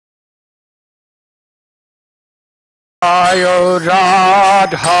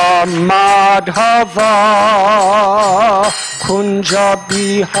Radha Madhava Kunja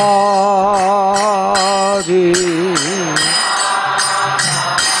Bihari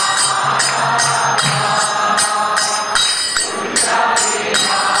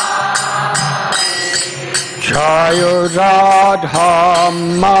Jaya Radha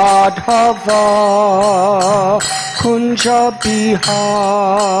Madhava Kunja Bihari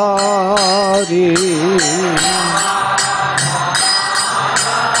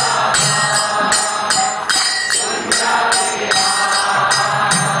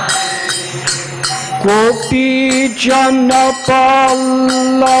Gopi Jana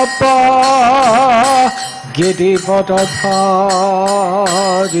Pallava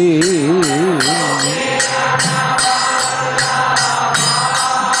Girivadadhari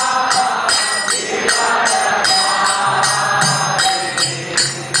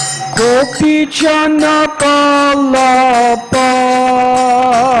Gopi Jana Pallava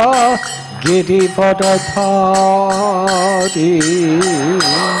Girivadadhari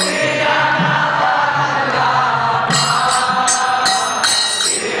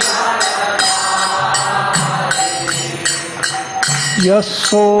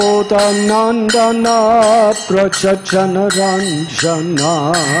Yasoda Nandana Prajajana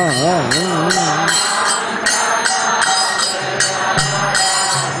Ranjana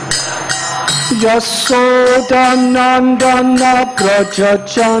Yasoda Nandana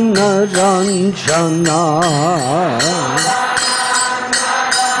Prajajana Ranjana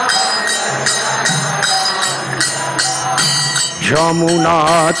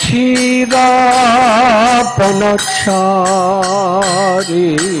Jamuna Chira Panachari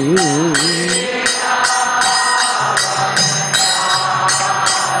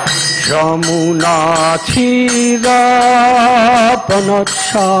Jamuna Chira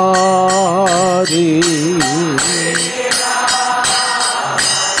Panachari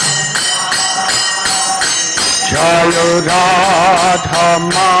Jaya Radha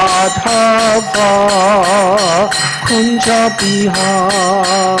Madhava Kunja Bihari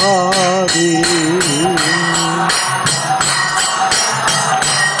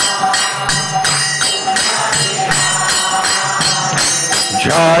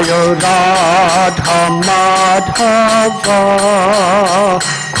Jaya Radha Madhava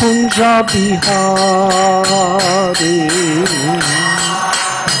Kunja Bihari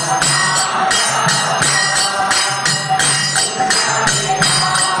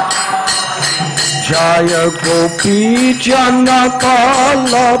Jaya Gopi Jana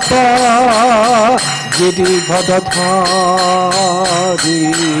Pallava Girivadadhari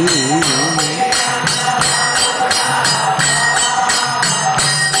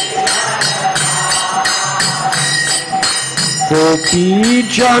Gopi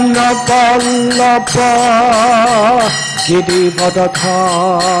Jana Pallava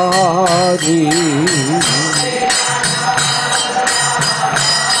Girivadadhari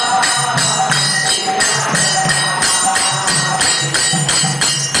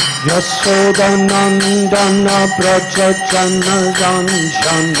Yasoda Nandana Prajajana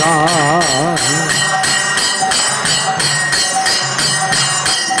Ranjana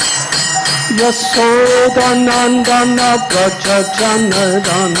Yasoda Nandana Prajajana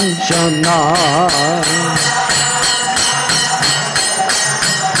Ranjana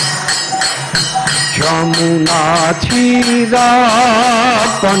Jamuna Thira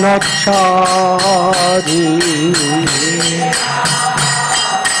Panachari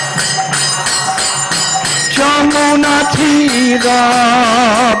Jamuna Thira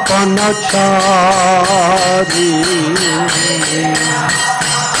Panachari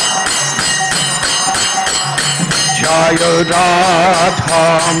Jaya Radha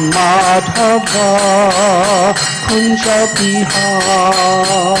Madhava Kunja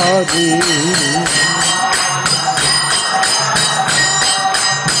Bihari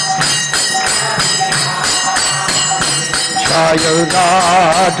Jaya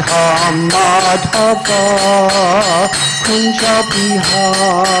Radha Madhava Kunja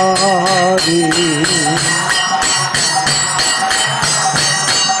Bihari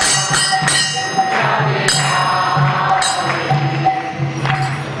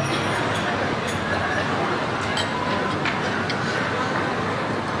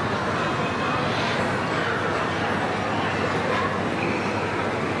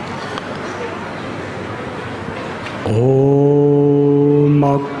Om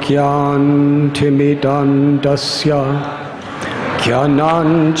Ajnantimidandasya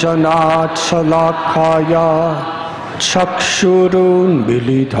Jnananjanachalakaya Chakshurun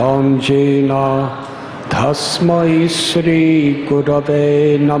Militham Jena Tasmai Sri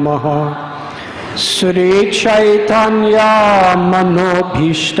Gurave Namaha Sri Chaitanya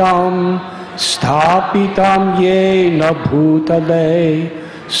Manobhishtam Sthapitam Yena Bhutale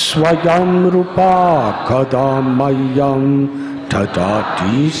Swayam Rupa Kadamayam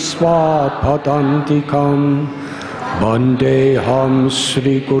Tadati Swapadantikam Vandeham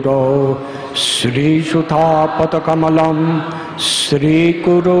Sri Guru Sri Sutapatakamalam Sri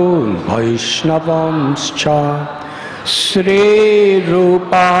Guru Vaishnavamscha Sri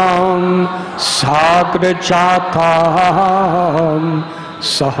Rupam Sagrajatam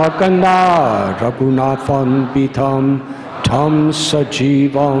Sahagana Raghunathan Pitam Tam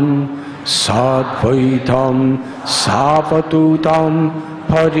Sajivam Sadvaitam Savadutam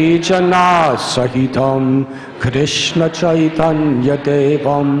Parijana Sahitam Krishna Chaitanya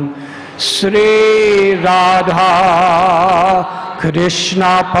Devam Sri Radha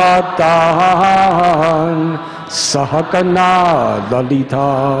Krishna Padan Sahagana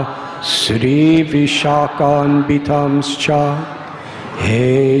Lalita Sri Vishakan Bitamscha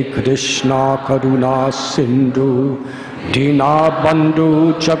He Krishna Karuna Sindhu Dina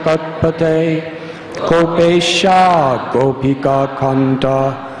Bandhu Jagatpate Gopesha Gopika Kanta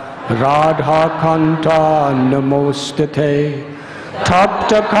Radha Kanta Namostate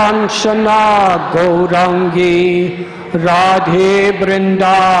Tapta Kanchana Gaurangi Radhe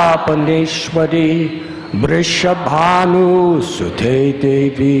Vrindavaneshwari Vrishabhanu Sute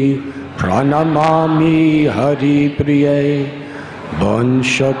Devi Pranamami Hari Priye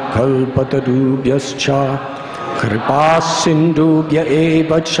Vanshakalpatarubhyascha Kripa Sindhubhya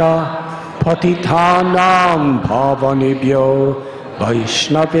evacha Patithanam Bhavanebhyo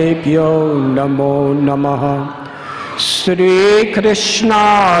Vaishnavebhyo Namo Namaha Sri Krishna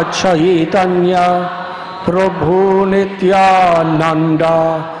Chaitanya Prabhu Nityananda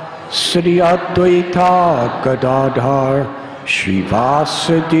Sri Advaita Gadadhar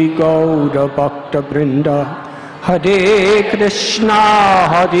Srivasadi Gaura Bhakta Vrinda Hare Krishna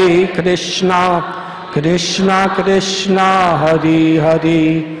Krishna Krishna Hare Hare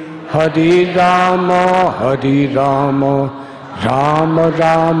Hare Rama Rama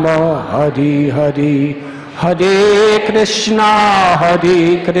Rama Hare Hare Hare Krishna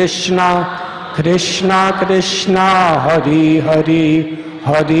Krishna Krishna Hare Hare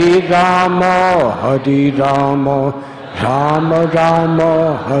Hare Rama Rama Rama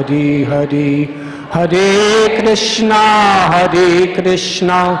Hare Hare Hare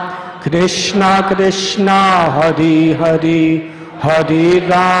Krishna Krishna Krishna Hare Hare Hare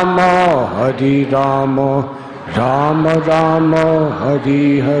Rama Rama Rama Hare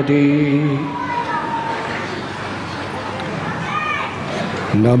Hare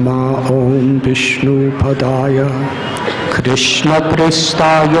Nama Om Vishnu Padaya Krishna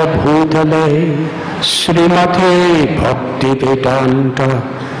Pristaya Bhutale Srimate Bhakti Vedanta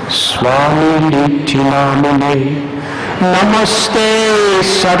Swami Niti Namane Namaste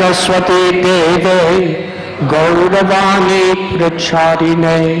Saraswati Deve Gauravani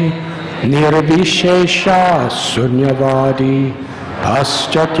Pracharine Nirvishesha Sunyavadi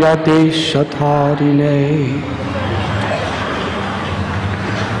Paschatya Deshatharine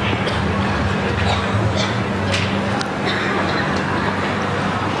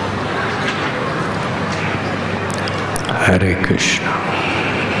Hare Krishna.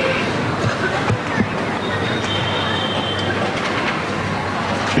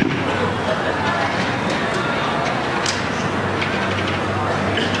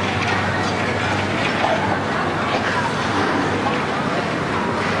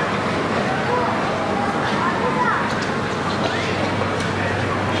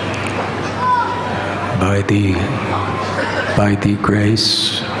 By the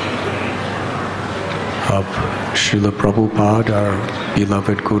grace of Srila Prabhupada, our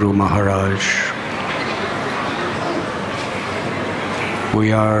beloved Guru Maharaj,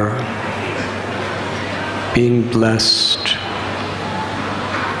 we are being blessed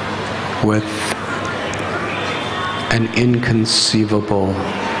with an inconceivable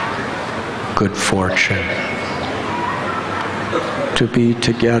good fortune to be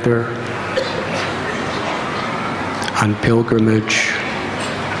together on pilgrimage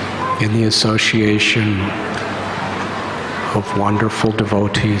in the association of wonderful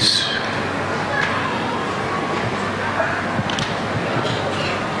devotees.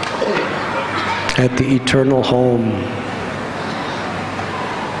 At the eternal home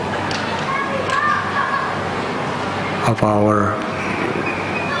of our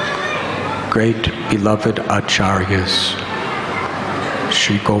great beloved Acharyas,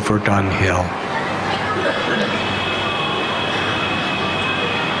 Sri Govardhan Hill.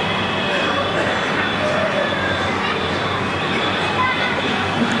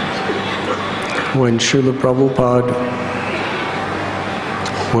 When Srila Prabhupada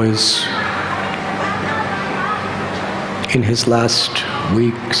was in his last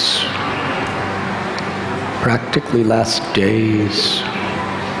weeks, practically last days,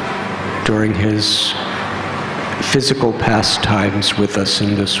 during his physical pastimes with us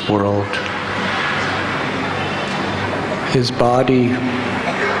in this world, his body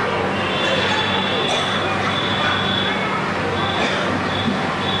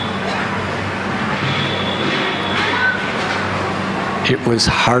it was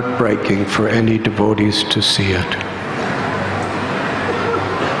heartbreaking for any devotees to see it.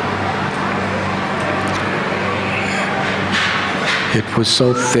 It was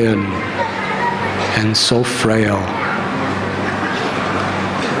so thin and so frail.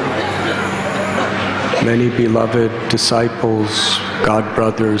 Many beloved disciples, God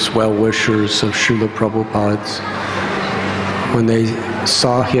brothers, well-wishers of Srila Prabhupada's, when they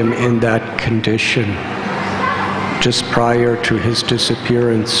saw him in that condition, just prior to his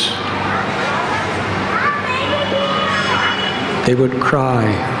disappearance, they would cry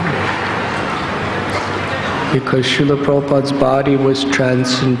because Srila Prabhupada's body was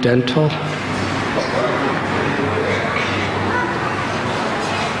transcendental.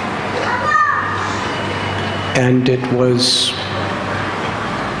 And it was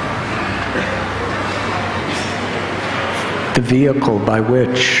the vehicle by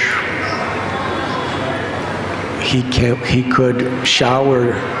which he could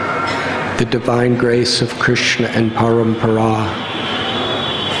shower the divine grace of Krishna and Parampara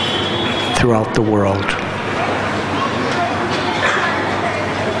throughout the world.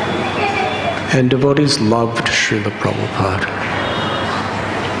 And devotees loved Srila Prabhupada.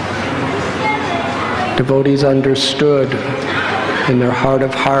 Devotees understood in their heart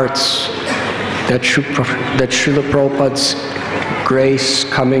of hearts that Srila Prabhupada's grace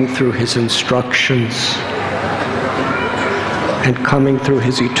coming through his instructions and coming through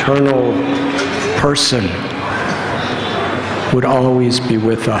his eternal person would always be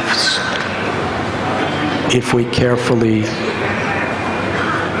with us if we carefully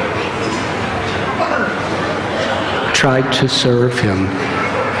tried to serve him.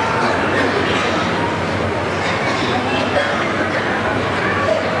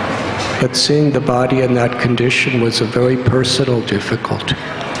 But seeing the body in that condition was a very personal difficulty.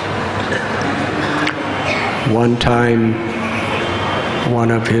 One time,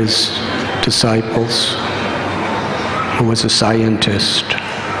 one of his disciples, who was a scientist,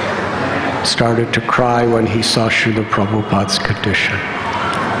 started to cry when he saw Srila Prabhupada's condition.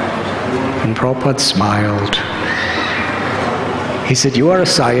 And Prabhupada smiled. He said, "You are a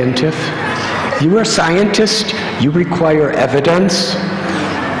scientist. You are a scientist. You require evidence.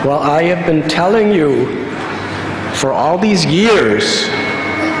 Well, I have been telling you for all these years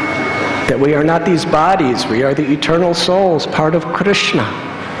that we are not these bodies, we are the eternal souls, part of Krishna.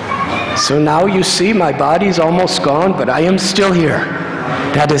 So now you see my body's almost gone, but I am still here.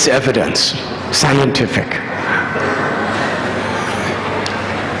 That is evidence, scientific."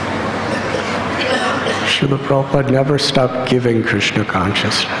 Srila Prabhupada never stopped giving Krishna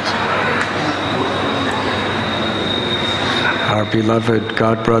consciousness. Our beloved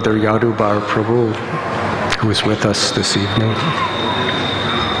God brother Yadubar Prabhu, who is with us this evening,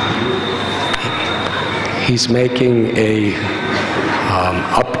 he's making a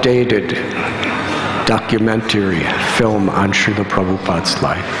updated documentary film on Srila Prabhupada's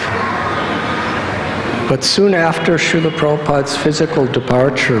life. But soon after Srila Prabhupada's physical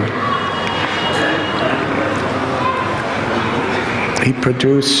departure, he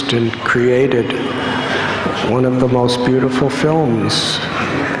produced and created one of the most beautiful films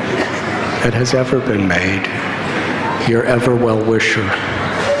that has ever been made, Your Ever Well-Wisher,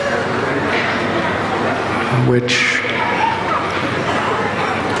 which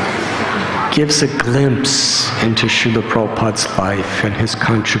gives a glimpse into Srila Prabhupada's life and his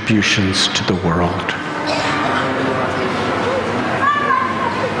contributions to the world.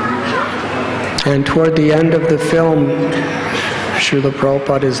 And toward the end of the film, Srila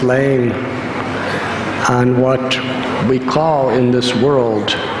Prabhupada is laying on what we call in this world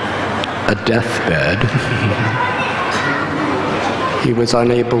a deathbed. He was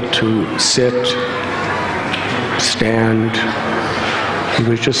unable to sit, stand. He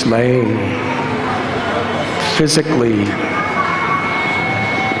was just laying, physically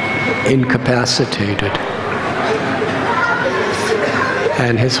incapacitated.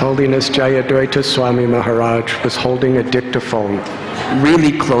 And His Holiness Jaipur Swami Maharaj was holding a dictaphone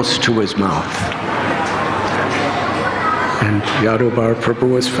really close to his mouth. And Yadubar Prabhu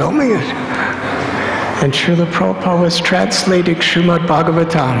was filming it. And Srila Prabhupada was translating Srimad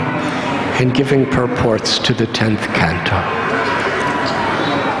Bhagavatam and giving purports to the 10th canto.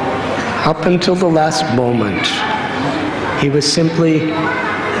 Up until the last moment, he was simply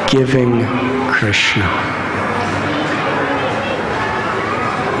giving Krishna.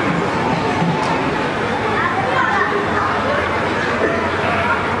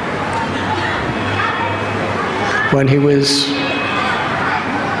 When he was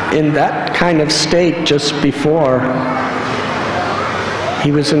in that kind of state just before,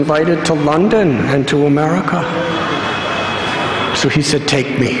 he was invited to London and to America. So he said,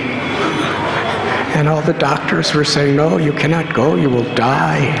 "Take me." And all the doctors were saying, "No, you cannot go, you will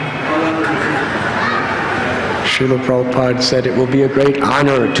die." Srila Prabhupada said, "It will be a great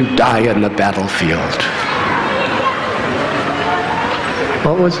honor to die on the battlefield."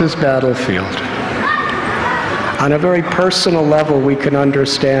 What was his battlefield? On a very personal level, we can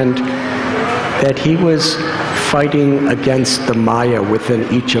understand that he was fighting against the Maya within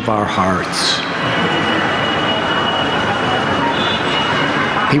each of our hearts.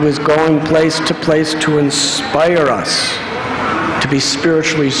 He was going place to place to inspire us to be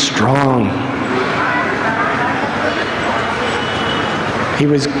spiritually strong. He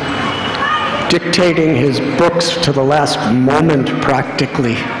was dictating his books to the last moment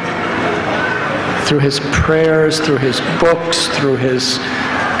practically. Through his prayers, through his books, through his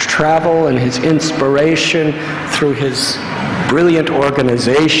travel and his inspiration, through his brilliant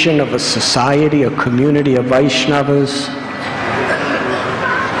organization of a society, a community of Vaishnavas.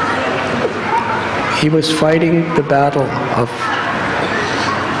 He was fighting the battle of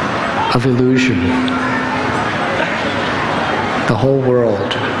illusion. The whole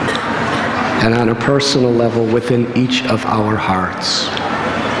world. And on a personal level within each of our hearts.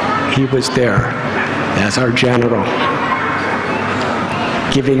 He was there as our general,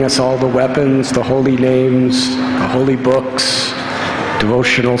 giving us all the weapons, the holy names, the holy books,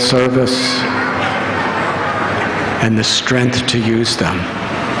 devotional service, and the strength to use them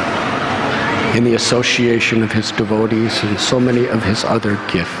in the association of his devotees and so many of his other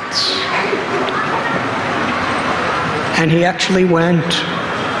gifts. And he actually went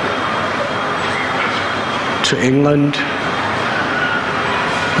to England,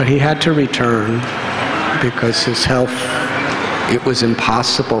 but he had to return because his health, it was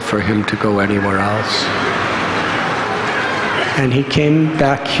impossible for him to go anywhere else. And he came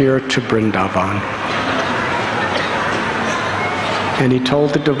back here to Vrindavan. And he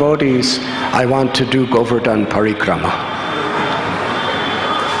told the devotees, "I want to do Govardhan parikrama."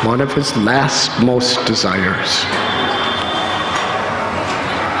 One of his last most desires.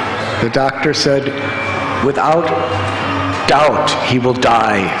 The doctor said, without doubt he will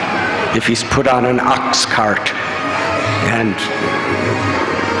die if he's put on an ox cart and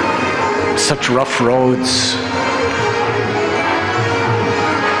such rough roads.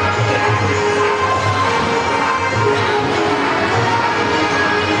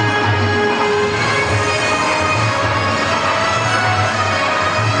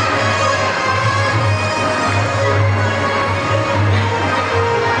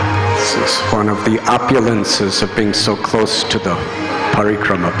 This is one of the opulences of being so close to the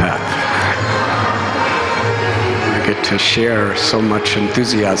parikrama path. We get to share so much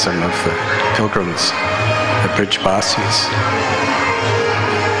enthusiasm of the pilgrims, the Brijbasis.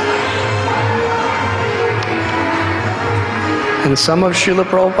 And some of Srila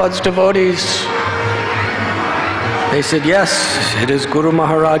Prabhupada's devotees, they said, "Yes, it is Guru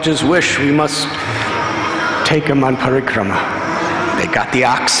Maharaj's wish, we must take him on parikrama." They got the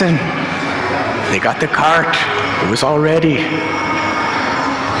oxen, they got the cart, it was all ready.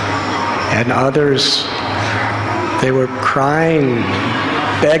 And others, they were crying,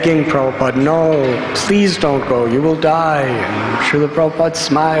 begging Prabhupada, "No, please don't go, you will die." And Srila Prabhupada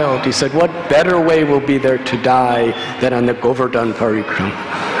smiled. He said, "What better way will be there to die than on the Govardhan parikrama?"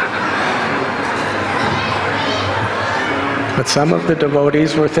 But some of the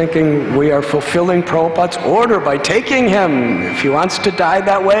devotees were thinking, we are fulfilling Prabhupada's order by taking him. If he wants to die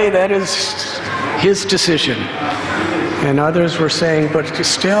that way, that is his decision. And others were saying, but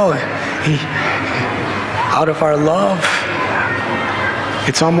still, out of our love,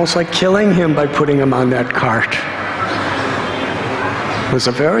 it's almost like killing him by putting him on that cart. It was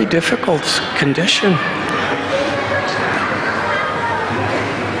a very difficult condition.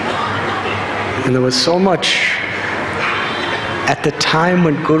 And there was so much at the time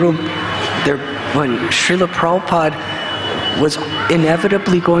when when Srila Prabhupada was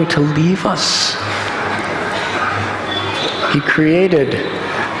inevitably going to leave us. He created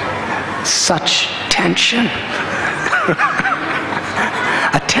such tension,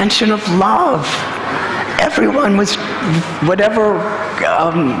 a tension of love, everyone was, whatever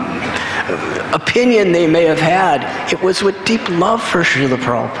opinion they may have had, it was with deep love for Srila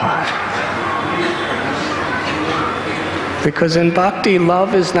Prabhupada. Because in bhakti,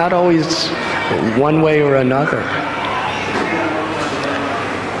 love is not always one way or another.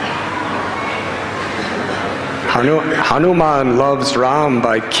 Hanuman loves Ram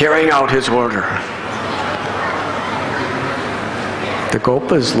by carrying out his order. The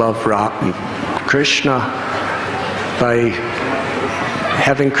Gopas love Krishna by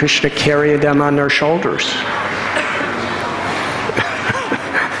having Krishna carry them on their shoulders.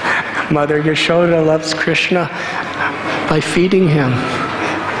 Mother Yashoda loves Krishna by feeding him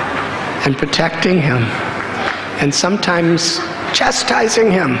and protecting him and sometimes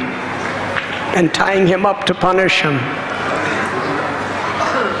chastising him and tying him up to punish him.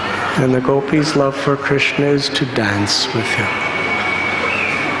 And the gopis' love for Krishna is to dance with him,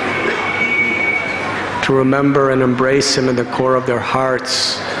 to remember and embrace him in the core of their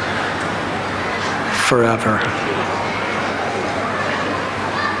hearts forever.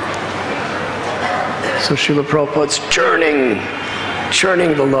 So Srila Prabhupada's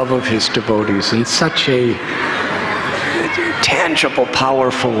churning the love of his devotees in such a tangible,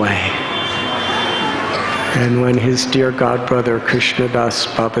 powerful way. And when his dear godbrother Krishnadas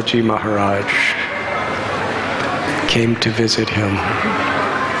Babaji Maharaj came to visit him,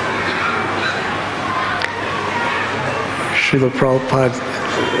 Srila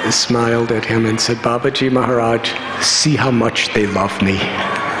Prabhupada smiled at him and said, Babaji Maharaj, see how much they love me.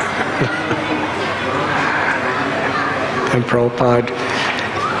 And Prabhupada,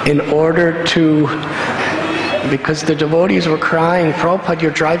 in order to, because the devotees were crying, Prabhupada,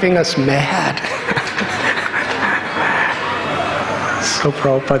 you're driving us mad. So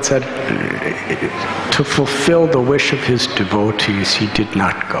Prabhupada said, to fulfill the wish of his devotees, he did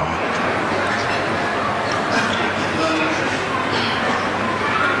not go.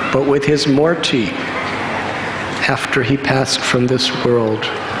 But with his murti, after he passed from this world,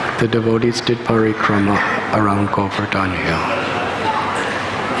 the devotees did parikrama around Govardhan Hill.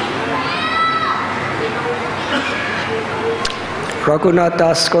 Raghunath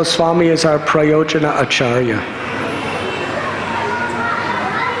Das Goswami is our Prayojana Acharya.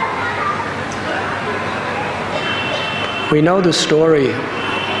 We know the story.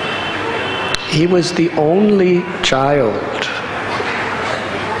 He was the only child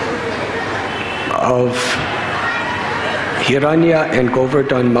of Hiranya and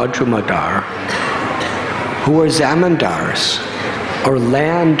Govardhan Majumdar, who were zamindars, or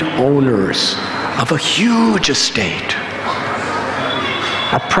landowners of a huge estate.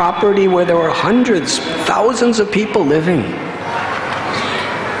 A property where there were hundreds, thousands of people living.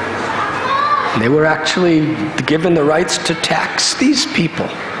 They were actually given the rights to tax these people.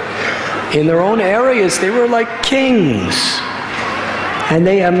 In their own areas, they were like kings. And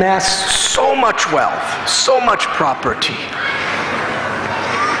they amassed so much wealth, so much property.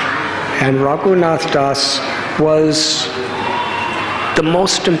 And Raghunath Das was the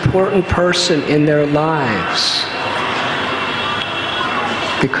most important person in their lives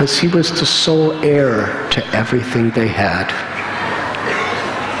because he was the sole heir to everything they had.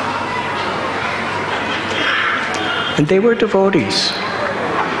 And they were devotees.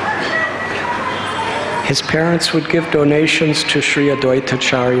 His parents would give donations to Sri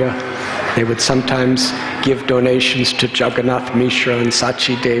Advaitacharya. They would sometimes give donations to Jagannath Mishra and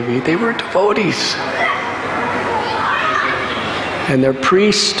Sachi Devi. They were devotees. And their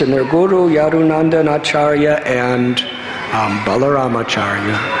priest and their guru, Yadunandan Acharya and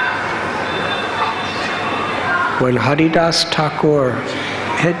Balaramacharya. When Haridas Thakur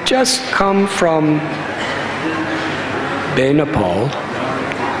had just come from Benapal,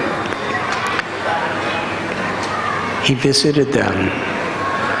 he visited them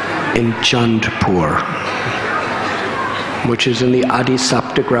in Jandpur, which is in the Adi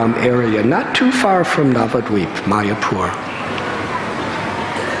Saptagram area, not too far from Navadvip, Mayapur.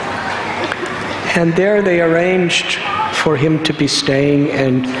 And there they arranged for him to be staying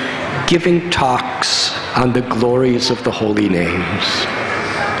and giving talks on the glories of the holy names.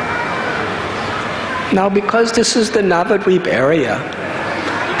 Now, because this is the Navadvip area,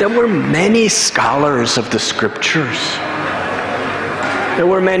 there were many scholars of the scriptures. There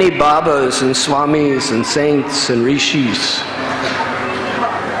were many Babas and Swamis and saints and rishis.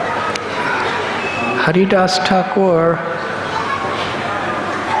 Haridas Thakur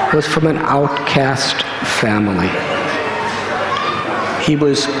was from an outcast family. He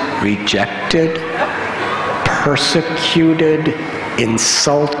was rejected, persecuted,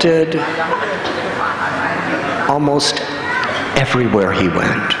 insulted, almost everywhere he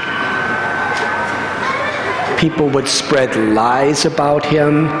went. people would spread lies about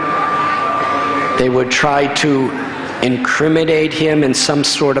him. They would try to incriminate him in some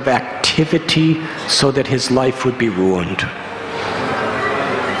sort of activity so that his life would be ruined.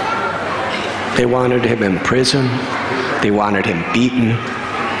 They wanted him in prison. They wanted him beaten.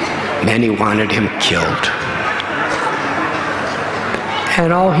 Many wanted him killed.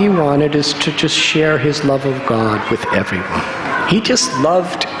 And all he wanted is to just share his love of God with everyone. He just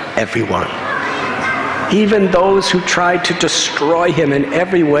loved everyone. Even those who tried to destroy him in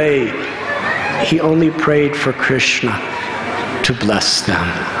every way, he only prayed for Krishna to bless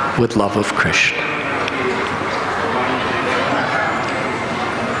them with love of Krishna.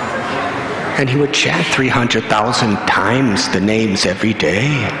 And he would chant 300,000 times the names every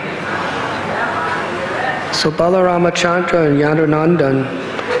day. So Balaramachandra and Yadunandan,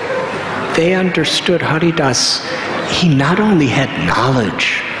 they understood Haridas. He not only had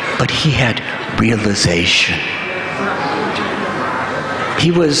knowledge, but he had realization.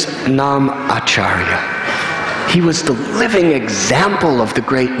 He was Nam Acharya. He was the living example of the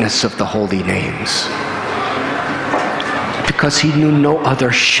greatness of the holy names. Because he knew no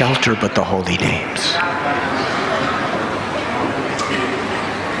other shelter but the holy names.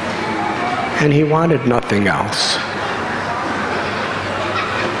 And he wanted nothing else.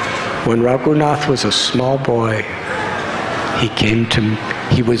 When Raghunath was a small boy,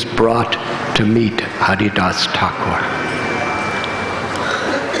 he was brought to meet Haridas Thakur.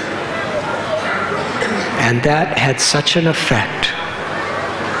 And that had such an effect.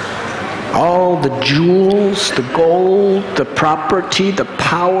 All the jewels, the gold, the property, the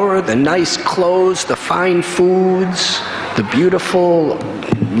power, the nice clothes, the fine foods, the beautiful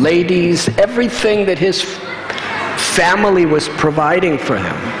ladies, everything that his family was providing for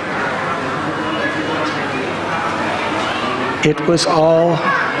him. It was all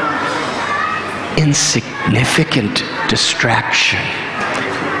insignificant distraction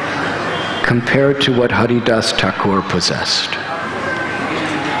compared to what Haridas Thakur possessed.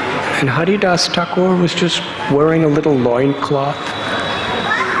 And Haridas Thakur was just wearing a little loincloth.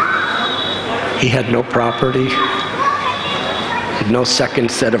 He had no property, had no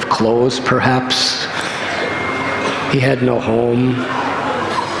second set of clothes perhaps. He had no home.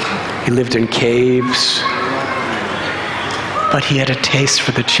 He lived in caves. But he had a taste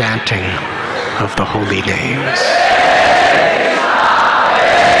for the chanting of the holy names.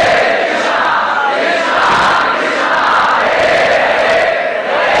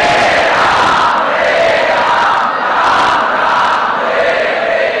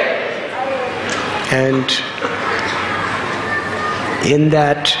 And in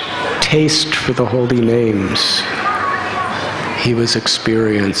that taste for the holy names, he was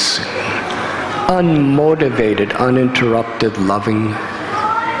experiencing unmotivated, uninterrupted, loving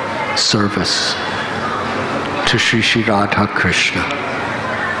service to Sri Sri Radha Krishna.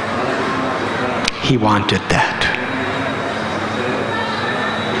 He wanted that.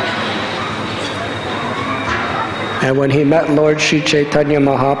 And when he met Lord Sri Chaitanya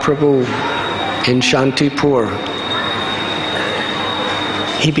Mahaprabhu in Shantipur,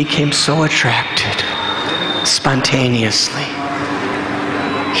 he became so attracted spontaneously.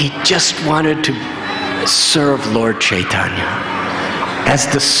 He just wanted to serve Lord Chaitanya as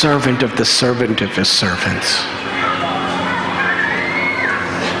the servant of his servants.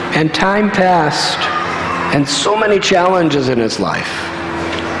 And time passed, and so many challenges in his life.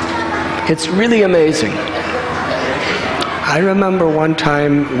 It's really amazing. I remember one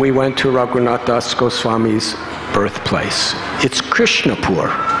time we went to Raghunath Das Goswami's birthplace. It's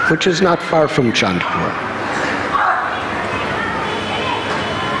Krishnapur, which is not far from Chandpur.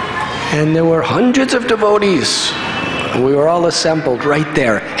 And there were hundreds of devotees. We were all assembled right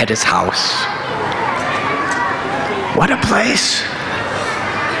there at his house. What a place!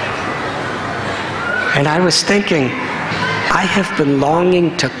 And I was thinking, I have been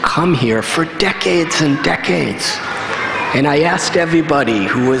longing to come here for decades and decades. And I asked everybody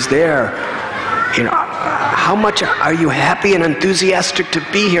who was there, how much are you happy and enthusiastic to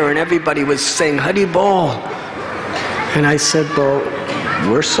be here? And everybody was saying, Hari Bol. And I said, well,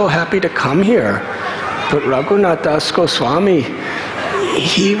 we're so happy to come here. But Raghunath Das Goswami,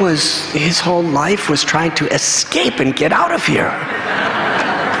 his whole life was trying to escape and get out of here.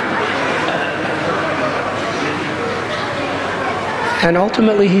 And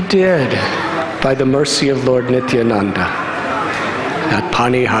ultimately he did, by the mercy of Lord Nityananda. At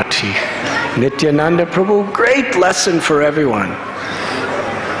Panihati, Nityananda Prabhu, great lesson for everyone.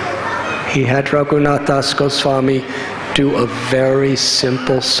 He had Raghunath Das Goswami do a very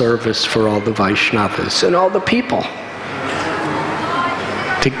simple service for all the Vaishnavas and all the people.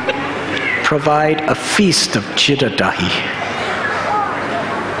 To provide a feast of chida dahi.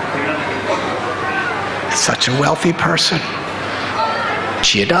 Such a wealthy person.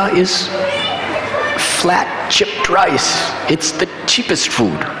 Chida is flat chipped rice. It's the cheapest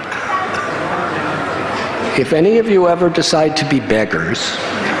food. If any of you ever decide to be beggars,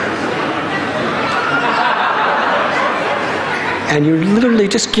 and you literally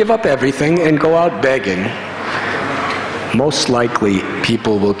just give up everything and go out begging, most likely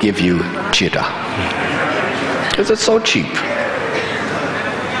people will give you chida. Because it's so cheap.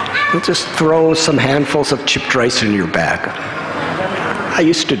 You'll just throw some handfuls of chipped rice in your bag. I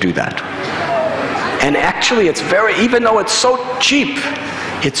used to do that. And actually it's even though it's so cheap,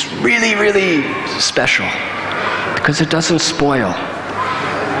 it's really, really special. Because it doesn't spoil.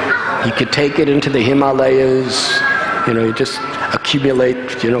 You could take it into the Himalayas, you just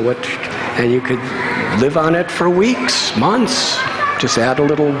accumulate, and you could live on it for weeks, months. Just add a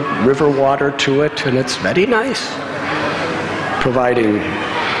little river water to it, and it's very nice. Providing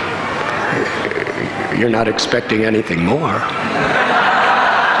you're not expecting anything more.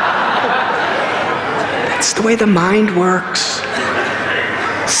 That's the way the mind works.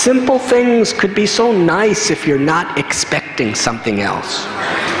 Simple things could be so nice if you're not expecting something else.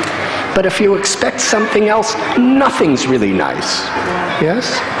 But if you expect something else, nothing's really nice.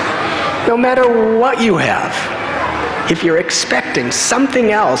 Yes? No matter what you have, if you're expecting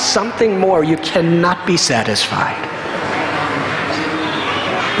something else, something more, you cannot be satisfied.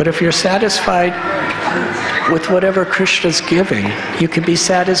 But if you're satisfied with whatever Krishna's giving, you can be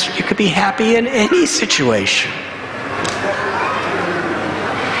you could be happy in any situation.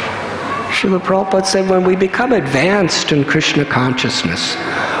 Srila Prabhupada said when we become advanced in Krishna consciousness,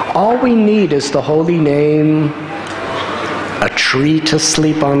 all we need is the holy name, a tree to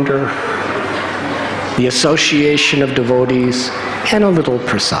sleep under, the association of devotees, and a little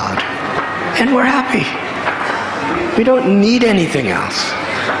prasad. And we're happy. We don't need anything else.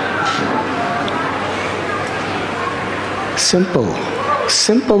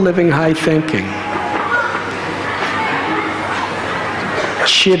 Simple living, high thinking.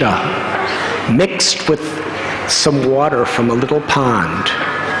 Chida, mixed with some water from a little pond,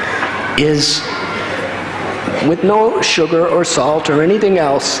 is, with no sugar or salt or anything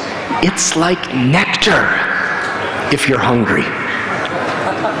else, it's like nectar if you're hungry.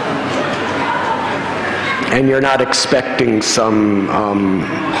 And you're not expecting some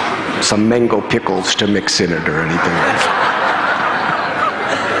mango pickles to mix in it or anything else.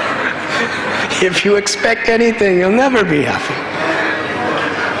 If you expect anything, you'll never be happy.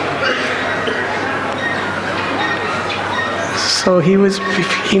 So he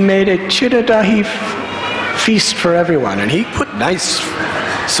made a chida dahi feast for everyone, and he put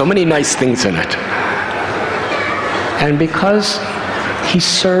so many nice things in it. And because he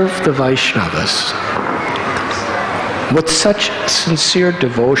served the Vaishnavas with such sincere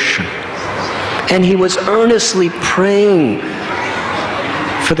devotion, and he was earnestly praying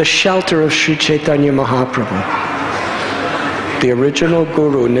for the shelter of Sri Chaitanya Mahaprabhu, the original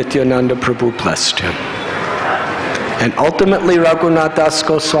Guru, Nityananda Prabhu, blessed him. And ultimately Raghunath Das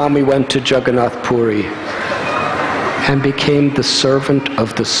Goswami went to Jagannath Puri and became the servant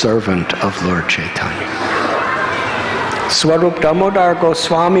of Lord Chaitanya. Swarup Damodar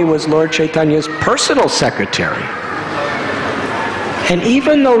Goswami was Lord Chaitanya's personal secretary. And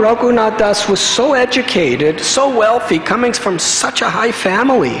even though Raghunath Das was so educated, so wealthy, coming from such a high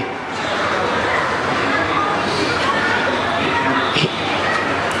family,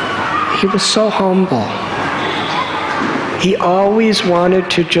 he was so humble. He always wanted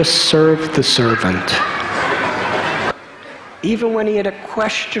to just serve the servant. Even when he had a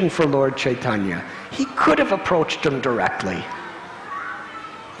question for Lord Chaitanya, he could have approached him directly.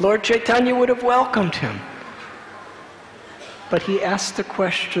 Lord Chaitanya would have welcomed him. But he asked the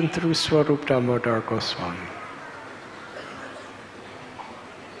question through Swarup Damodar Goswami.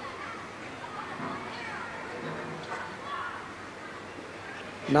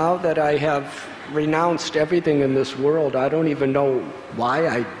 Now that I have renounced everything in this world, I don't even know why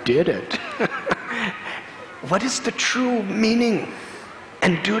I did it. What is the true meaning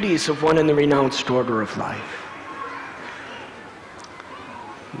and duties of one in the renounced order of life?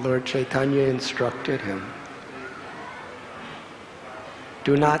 Lord Chaitanya instructed him,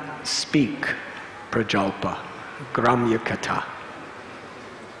 do not speak prajalpa, gramya-katha.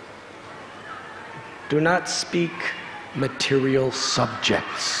 Do not speak material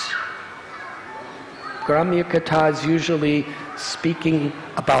subjects. Gramya-katha is usually speaking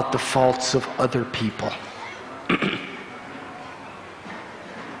about the faults of other people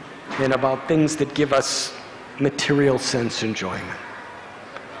and about things that give us material sense enjoyment.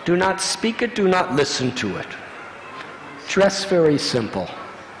 Do not speak it, do not listen to it. Dress very simple.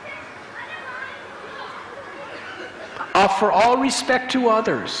 Offer all respect to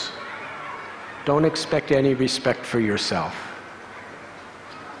others. Don't expect any respect for yourself.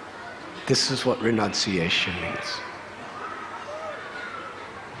 This is what renunciation means.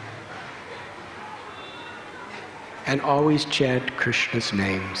 And always chant Krishna's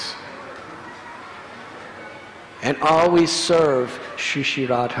names. And always serve Shri Shri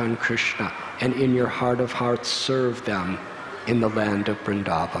Radha and Krishna. And in your heart of hearts, serve them in the land of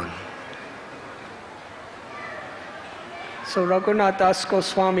Vrindavan. So Raghunath Das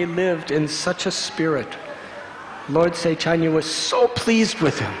Goswami lived in such a spirit. Lord Chaitanya was so pleased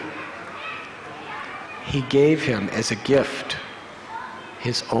with him. He gave him as a gift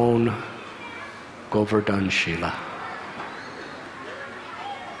his own Govardhan Shila.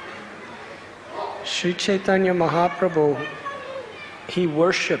 Sri Chaitanya Mahaprabhu, he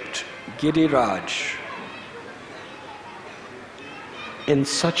worshipped Giriraj in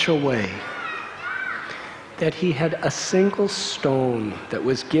such a way that he had a single stone that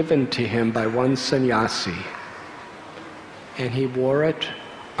was given to him by one sannyasi, and he wore it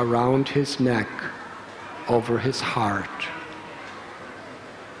around his neck over his heart.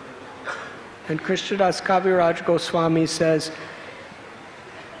 And Krishnadas Kaviraj Goswami says,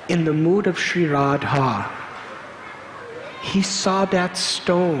 in the mood of Sri Radha, he saw that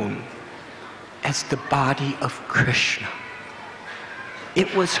stone as the body of Krishna.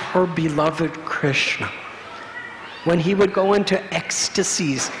 It was her beloved Krishna. When he would go into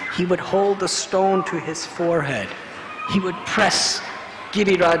ecstasies, he would hold the stone to his forehead. He would press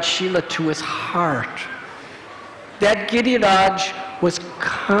Giriraj Shila to his heart. That Giriraj was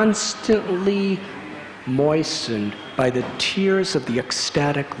constantly moistened by the tears of the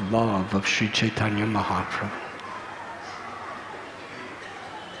ecstatic love of Sri Chaitanya Mahaprabhu.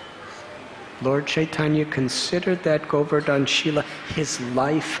 Lord Chaitanya considered that Govardhan Shila his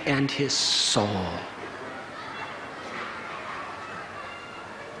life and his soul.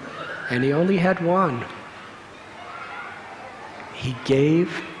 And he only had one. He gave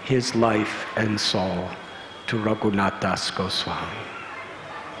his life and soul to Raghunath Das Goswami.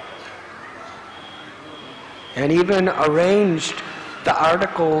 And even arranged the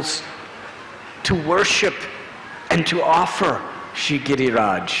articles to worship and to offer Shri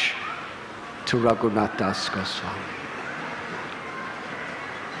Giriraj to Raghunath Das Goswami.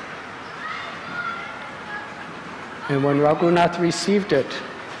 And when Raghunath received it,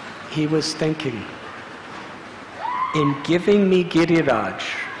 he was thinking, in giving me Giriraj,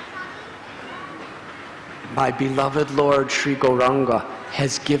 my beloved Lord Sri Gauranga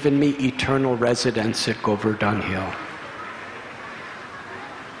has given me eternal residence at Govardhan Hill.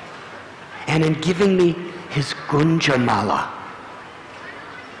 And in giving me his Gunjamala.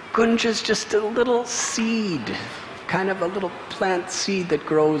 Gunja is just a little seed, kind of a little plant seed that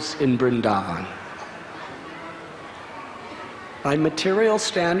grows in Vrindavan. By material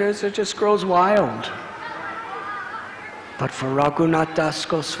standards, it just grows wild. But for Raghunath Das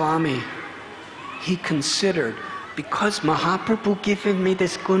Goswami, he considered, because Mahaprabhu given me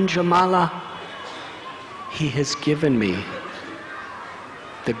this Gunjamala, he has given me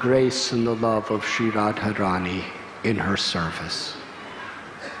the grace and the love of Sri Radharani in her service.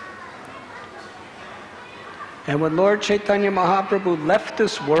 And when Lord Chaitanya Mahaprabhu left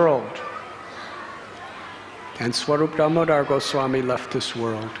this world, and Swarup Damodar Goswami left this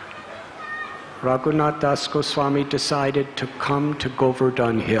world, Raghunath Das Goswami decided to come to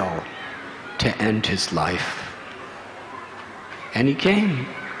Govardhan Hill to end his life. And he came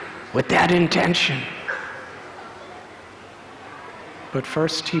with that intention. But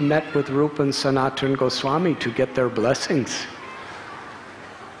first he met with Rupa and Sanatana Goswami to get their blessings.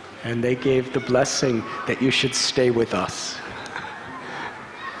 And they gave the blessing that you should stay with us.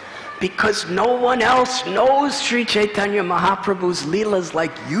 Because no one else knows Sri Chaitanya Mahaprabhu's leelas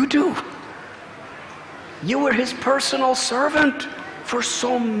like you do. You were his personal servant for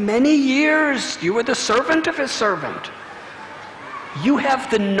so many years. You were the servant of his servant. You have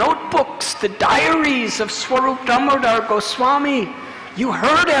the notebooks, the diaries of Swarup Damodar Goswami. You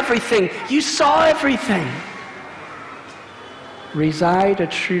heard everything. You saw everything. Reside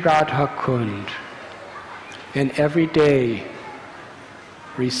at Sri Radha Kund, and every day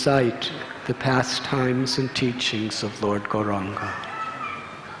recite the pastimes and teachings of Lord Gauranga.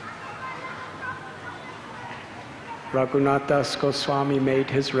 Raghunath Das Goswami made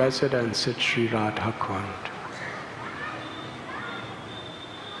his residence at Sri Radha Kund.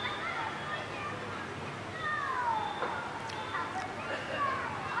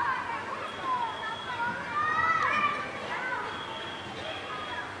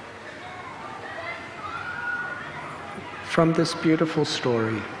 from this beautiful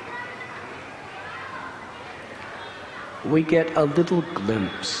story, we get a little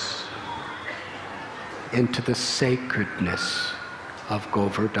glimpse into the sacredness of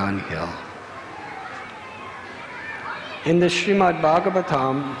Govardhan Hill. In the Srimad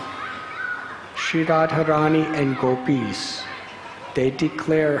Bhagavatam, Sri Radharani and gopis, they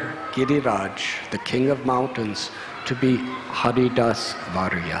declare Giriraj, the king of mountains, to be Haridas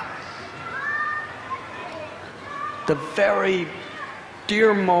Varya, the very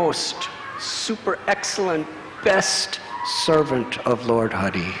dearmost, super excellent, best servant of Lord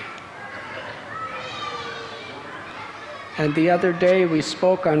Hari. And the other day we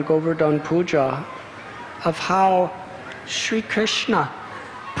spoke on Govardhan Puja of how Sri Krishna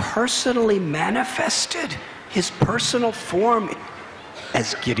personally manifested his personal form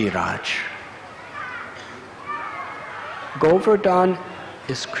as Giriraj. Govardhan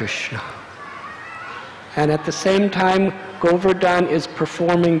is Krishna. And at the same time, Govardhan is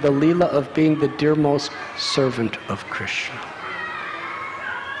performing the Leela of being the dearmost servant of Krishna.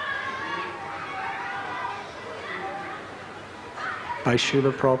 By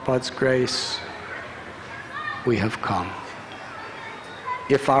Srila Prabhupada's grace, we have come.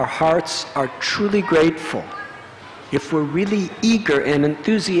 If our hearts are truly grateful, if we're really eager and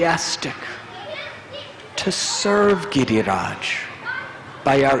enthusiastic to serve Giriraj,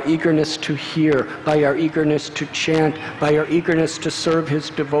 by our eagerness to hear, by our eagerness to chant, by our eagerness to serve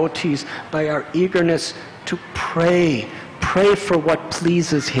his devotees, by our eagerness to pray for what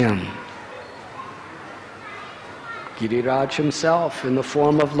pleases him. Giriraj himself, in the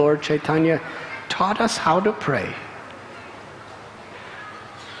form of Lord Chaitanya, taught us how to pray.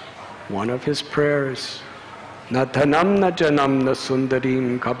 One of his prayers, Na dhanam na janam na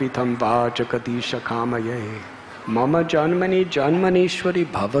sundarim kabitam va jagadisha kamaye mama janmani janmanishwari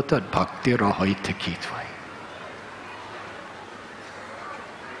bhavatad bhakti rahoita kitvai.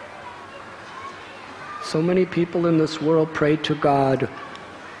 So many people in this world pray to God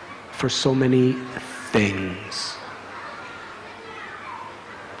for so many things.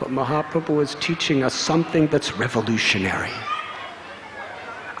 But Mahaprabhu is teaching us something that's revolutionary.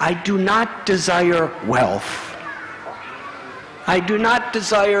 I do not desire wealth. I do not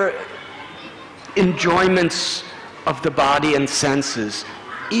desire enjoyments of the body and senses,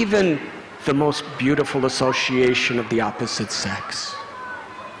 even the most beautiful association of the opposite sex.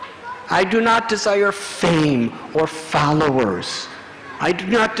 I do not desire fame or followers. I do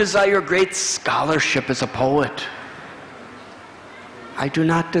not desire great scholarship as a poet. I do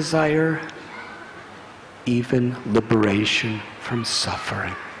not desire even liberation from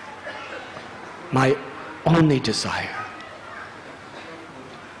suffering. My only desire,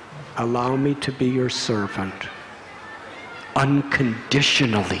 allow me to be your servant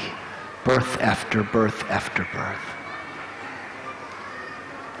unconditionally, birth after birth after birth.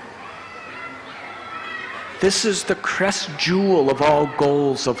 This is the crest jewel of all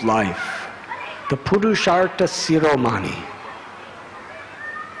goals of life, the Purushartha Siromani,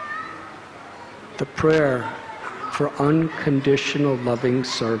 the prayer for unconditional loving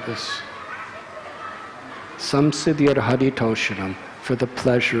service. Samsiddhir Haritoshanam, for the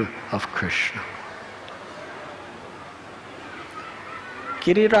pleasure of Krishna.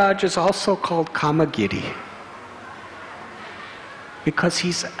 Giriraj is also called Kamagiri because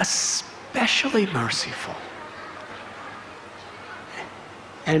he's especially merciful.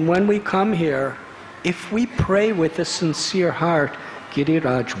 And when we come here, if we pray with a sincere heart,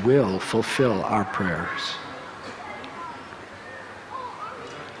 Giriraj will fulfill our prayers.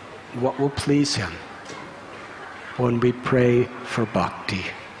 What will please him? When we pray for bhakti,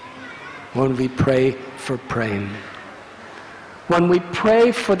 when we pray for prema, when we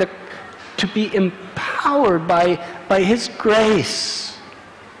pray for to be empowered by his grace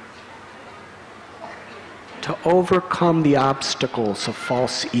to overcome the obstacles of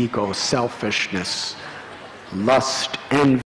false ego, selfishness, lust, envy,